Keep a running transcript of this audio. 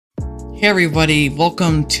Hey everybody,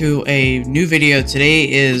 welcome to a new video. Today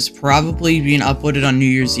is probably being uploaded on New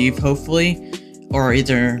Year's Eve, hopefully, or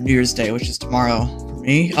either New Year's Day, which is tomorrow for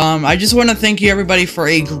me. I just want to thank you everybody for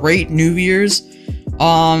a great New Year's.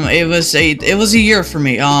 It was a year for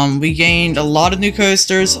me. We gained a lot of new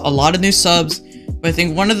coasters, a lot of new subs, but I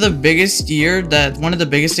think one of the biggest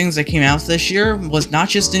things that came out this year was not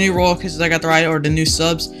just the new roller coasters I got to ride or the new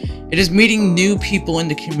subs. It is meeting new people in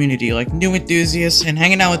the community, like new enthusiasts, and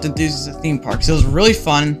hanging out with enthusiasts at theme parks. It was really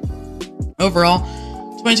fun. Overall,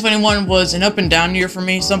 2021 was an up and down year for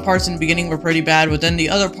me. Some parts in the beginning were pretty bad, but then the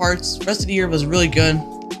other parts, the rest of the year was really good.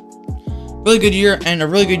 Really good year, and a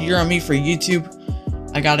really good year on me for YouTube.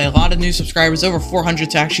 I got a lot of new subscribers, over 400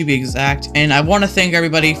 to actually be exact. And I want to thank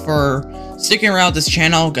everybody for sticking around this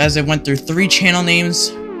channel as I went through 3 channel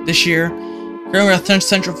names this year. Currently with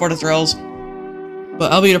Central Florida Thrills.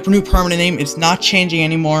 But I'll be a new permanent name. It's not changing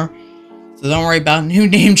anymore. So don't worry about new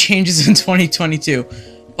name changes in 2022.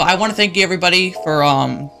 But I want to thank you everybody for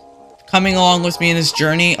coming along with me in this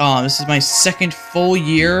journey. This is my second full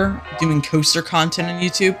year doing coaster content on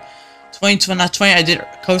YouTube. I did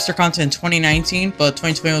coaster content in 2019, but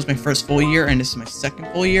 2020 was my first full year, and this is my second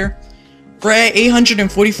full year. We're at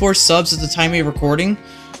 844 subs at the time of recording.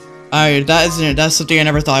 That's something I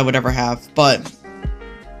never thought I would ever have. But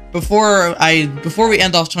before we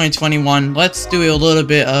end off 2021, let's do a little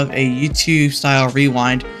bit of a YouTube style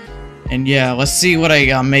rewind, and yeah, let's see what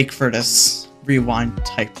I make for this rewind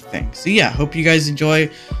type thing. So yeah, hope you guys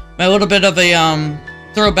enjoy my little bit of a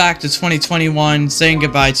throwback to 2021, saying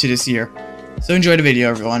goodbye to this year. So enjoy the video,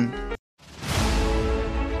 everyone.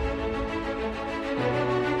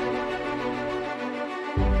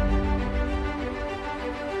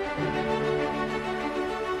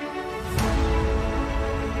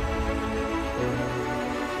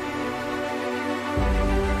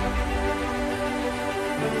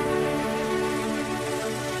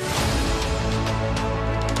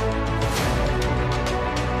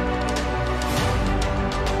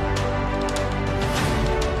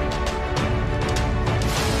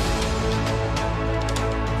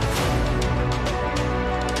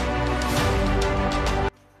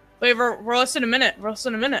 Wait, we're less than a minute. We're less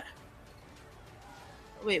than a minute.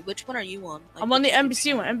 Wait, which one are you on? Like, I'm on the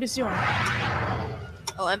NBC one. NBC one.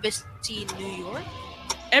 Oh, NBC New York?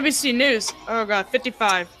 NBC News. Oh god,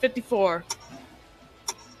 55, 54.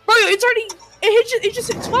 Bro, it's already. It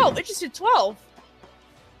just hit 12. It just hit 12.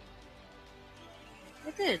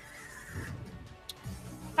 It did.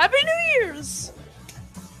 Happy New Year's!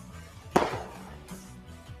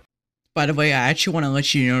 By the way, I actually want to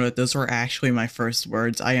let you know that those were actually my first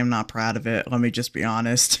words. I am not proud of it. Let me just be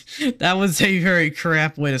honest. That was a very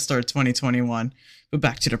crap way to start 2021. But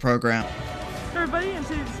back to the program. Hey everybody, in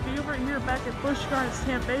today's video, we're here back at Busch Gardens,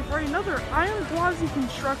 Tampa Bay for another Iron Gwazi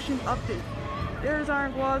construction update. There's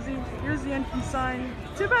Iron Gwazi. Here's the entrance sign.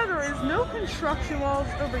 Too bad there is no construction walls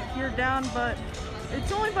over here down, but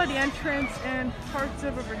it's only by the entrance and parts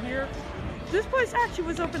of over here. This place actually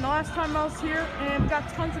was open the last time I was here and got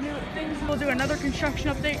tons of new things. We'll do another construction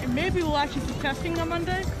update and maybe we'll actually do testing on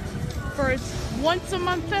Monday for its once a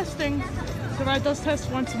month testing. The ride does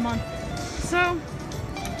test once a month. So,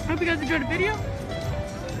 I hope you guys enjoyed the video.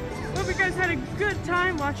 Hope you guys had a good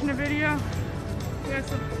time watching the video. We had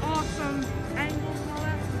some awesome angles and all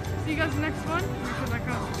that. See you guys in the next one. Make sure to like,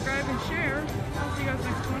 comment, subscribe, and share. I'll see you guys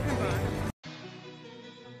next one. Goodbye.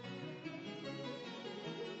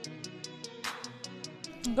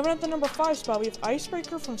 Coming at the number 5 spot, we have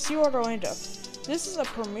Icebreaker from SeaWorld Orlando. This is a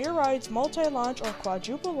Premier Rides multi-launch or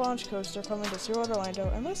quadruple launch coaster coming to SeaWorld Orlando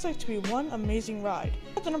and looks like to be one amazing ride.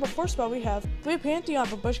 At the number 4 spot, we have Pantheon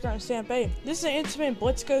from Busch Gardens Tampa Bay. This is an intimate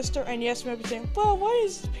blitz coaster, and yes, you might be saying, well, why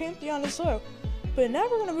is Pantheon this low? But now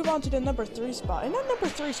we're going to move on to the number 3 spot, and that number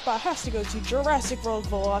 3 spot has to go to Jurassic World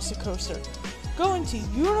Velocicoaster, going to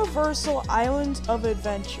Universal Islands of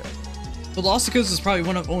Adventure. Velocicoaster is probably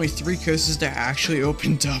one of only 3 coasters that actually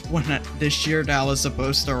opened up this year that I was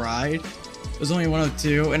supposed to ride. It was only one of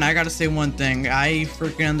 2, and I gotta say one thing, I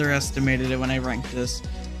freaking underestimated it when I ranked this.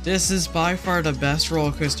 This is by far the best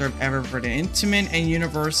roller coaster I've ever ridden. Intamin and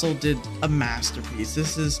Universal did a masterpiece.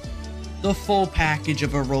 This is the full package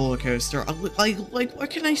of a roller coaster. Like what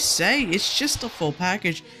can I say? It's just a full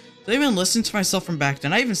package. I even listened to myself from back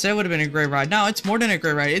then. I even said it would have been a great ride. Now it's more than a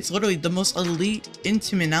great ride. It's literally the most elite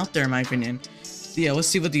Intamin out there, in my opinion. So yeah, let's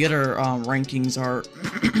see what the other rankings are.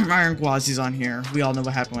 Iron Gwazi's on here. We all know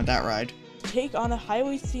what happened with that ride. Take on a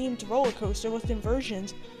highly themed roller coaster with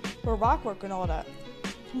inversions for rockwork and all that.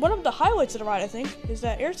 One of the highlights of the ride, I think, is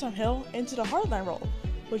that Airtime Hill into the Hardline roll,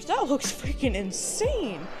 which that looks freaking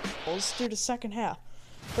insane through the second half.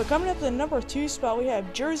 But coming up to the number 2 spot, we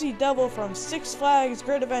have Jersey Devil from Six Flags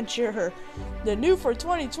Great Adventure, the new for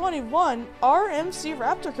 2021 RMC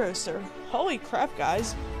Raptor Coaster. Holy crap,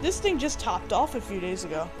 guys, this thing just topped off a few days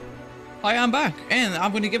ago. Hi, I'm back, and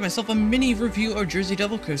I'm going to give myself a mini review of Jersey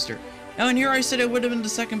Devil Coaster. Now, in here I said it would have been the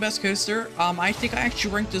second best coaster. I think I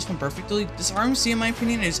actually ranked this one perfectly. This RMC, in my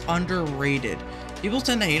opinion, is underrated. People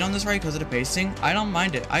tend to hate on this ride because of the pacing. I don't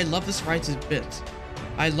mind it. I love this ride to bits.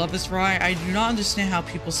 I love this ride. I do not understand how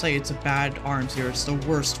people say it's a bad RMC or it's the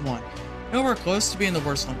worst one. Nowhere close to being the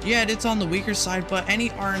worst one. Yeah, it's on the weaker side, but any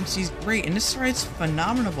RMC is great, and this ride's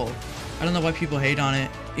phenomenal. I don't know why people hate on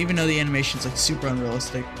it, even though the animation's like super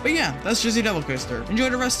unrealistic. But yeah, that's Jersey Devil Coaster. Enjoy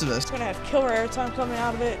the rest of this. It's gonna have killer airtime coming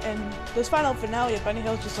out of it, and this final finale of Benny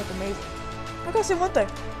Hill is just like amazing. I gotta say one thing,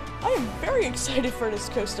 I am very excited for this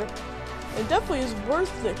coaster. It definitely is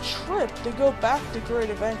worth the trip to go back to Great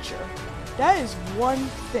Adventure. That is one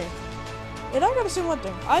thing. And I gotta say one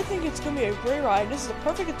thing, I think it's gonna be a great ride. This is a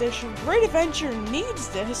perfect addition. Great Adventure needs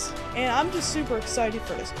this, and I'm just super excited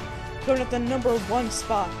for this. Going at the number 1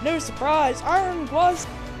 spot. No surprise, Iron Gwazi.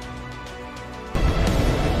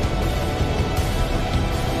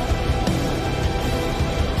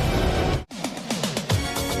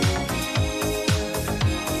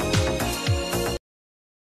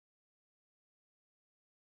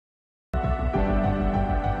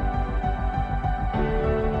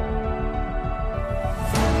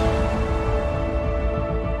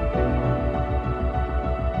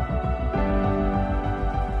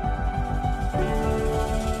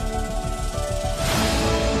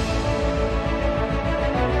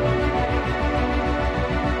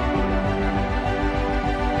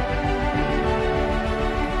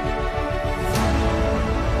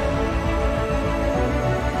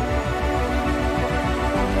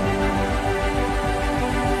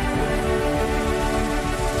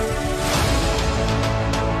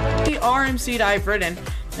 RMC that I've ridden,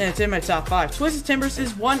 and it's in my top 5. Twisted Timbers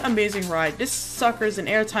is one amazing ride. This sucker is an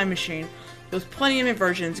airtime machine. There's plenty of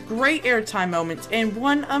inversions, great airtime moments, and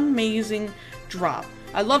one amazing drop.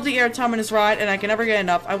 I love the airtime in this ride, and I can never get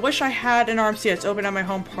enough. I wish I had an RMC that's open at my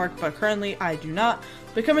home park, but currently I do not.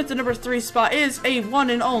 But coming to the number 3 spot is a one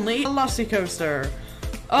and only VelociCoaster.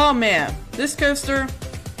 Oh man, this coaster,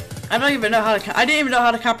 I didn't even know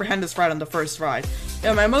how to comprehend this ride on the first ride.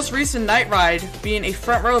 My most recent night ride being a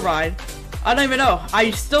front row ride, I don't even know. I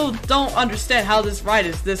still don't understand how this ride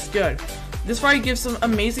is this good. This ride gives some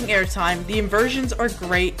amazing airtime, the inversions are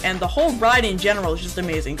great, and the whole ride in general is just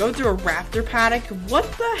amazing. Going through a raptor paddock,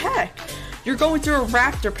 what the heck? You're going through a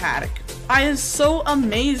raptor paddock. It is so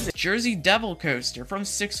amazing. Jersey Devil Coaster from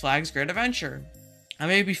Six Flags Great Adventure. I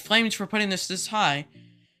may be flamed for putting this high,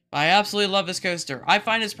 but I absolutely love this coaster. I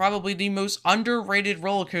find it's probably the most underrated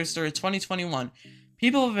roller coaster of 2021.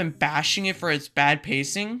 People have been bashing it for its bad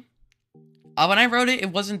pacing. When I rode it,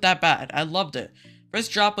 it wasn't that bad. I loved it.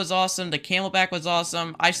 First drop was awesome. The camelback was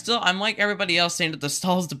awesome. I'm like everybody else saying that the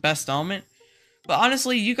stall is the best element. But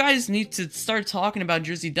honestly, you guys need to start talking about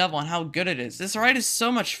Jersey Devil and how good it is. This ride is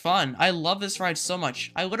so much fun. I love this ride so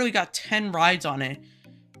much. I literally got 10 rides on it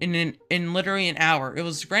in literally an hour.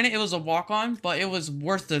 Granted, it was a walk-on, but it was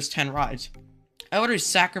worth those 10 rides. I literally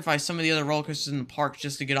sacrificed some of the other roller coasters in the park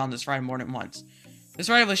just to get on this ride more than once. This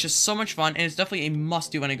ride was just so much fun, and it's definitely a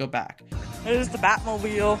must-do when I go back. It is the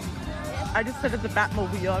Batmobile. I just said it's the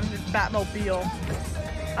Batmobile. I mean, it's Batmobile.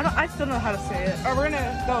 I still don't know how to say it. Or we're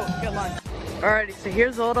gonna go get lunch. Alrighty, so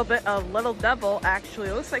here's a little bit of Little Devil. Actually,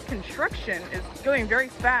 it looks like construction is going very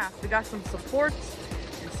fast. We got some supports,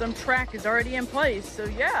 and some track is already in place. So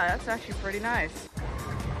yeah, that's actually pretty nice.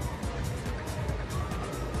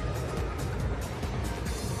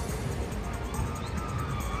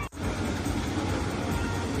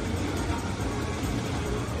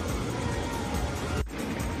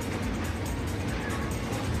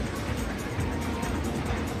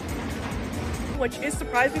 Which is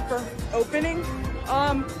surprising for opening.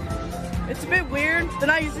 It's a bit weird. They're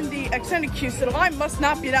not using the extended queue, so the line must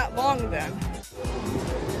not be that long then.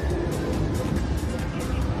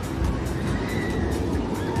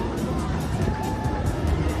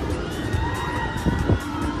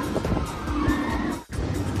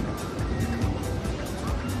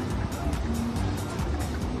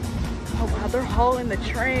 Oh wow, they're hauling the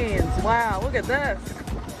trains. Wow, look at this.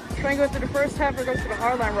 Train goes through the first half or goes through the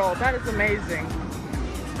hardline roll. That is amazing.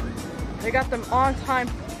 They got them on time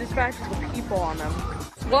dispatches with people on them.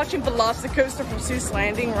 Watching VelociCoaster from Seuss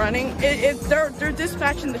Landing running, they're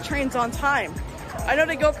dispatching the trains on time. I know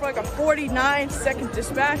they go for like a 49-second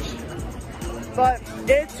dispatch, but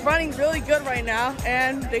it's running really good right now,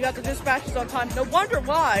 and they got the dispatches on time. No wonder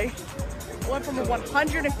why went from a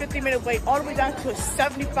 150-minute wait all the way down to a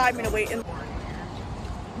 75-minute wait.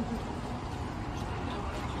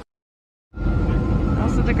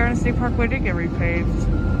 Also, the Garden State Parkway did get repaved.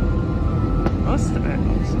 Most of it,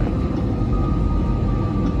 looks like.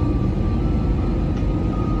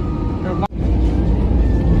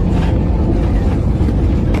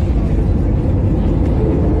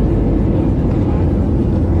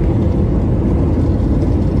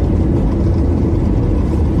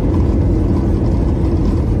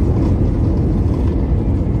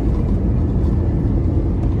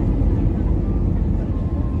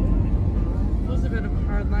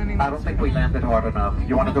 I don't think we landed hard enough.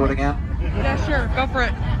 You want to do it again? Yeah, sure. Go for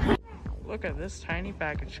it. Look at this tiny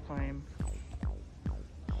baggage claim.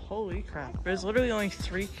 Holy crap. There's literally only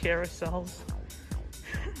 3 carousels.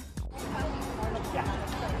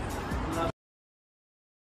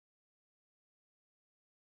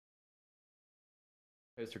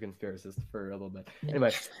 Mr. Conspiracist for a little bit.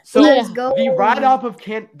 Anyway, so the ride-off of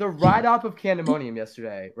Candemonium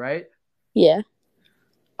yesterday, right? Yeah.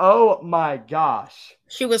 Oh my gosh.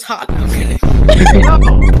 She was hot. No,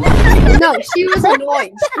 she was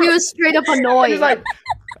annoyed. She was straight up annoyed. Like,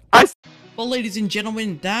 Well, ladies and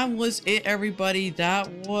gentlemen, that was it, everybody. That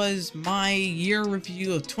was my year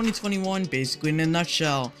review of 2021, basically in a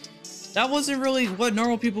nutshell. That wasn't really what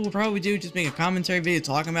normal people would probably do, just make a commentary video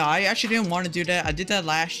talking about. I actually didn't want to do that. I did that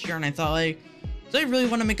last year, and I thought, like, do I really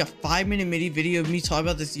want to make a 5-minute mini video of me talking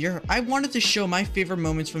about this year? I wanted to show my favorite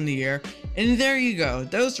moments from the year, and there you go.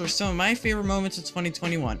 Those were some of my favorite moments of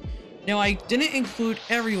 2021. Now, I didn't include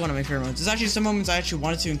every one of my favorite moments. There's actually some moments I actually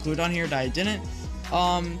wanted to include on here that I didn't.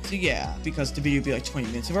 So yeah, because the video would be like 20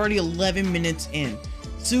 minutes. We're already 11 minutes in.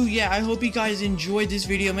 So yeah, I hope you guys enjoyed this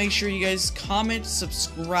video. Make sure you guys comment,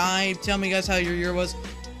 subscribe, tell me guys how your year was,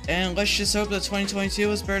 and let's just hope that 2022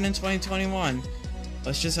 was better than 2021.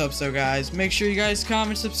 Let's just hope so, guys. Make sure you guys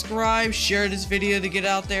comment, subscribe, share this video to get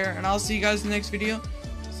out there, and I'll see you guys in the next video.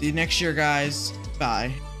 See you next year, guys.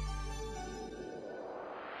 Bye.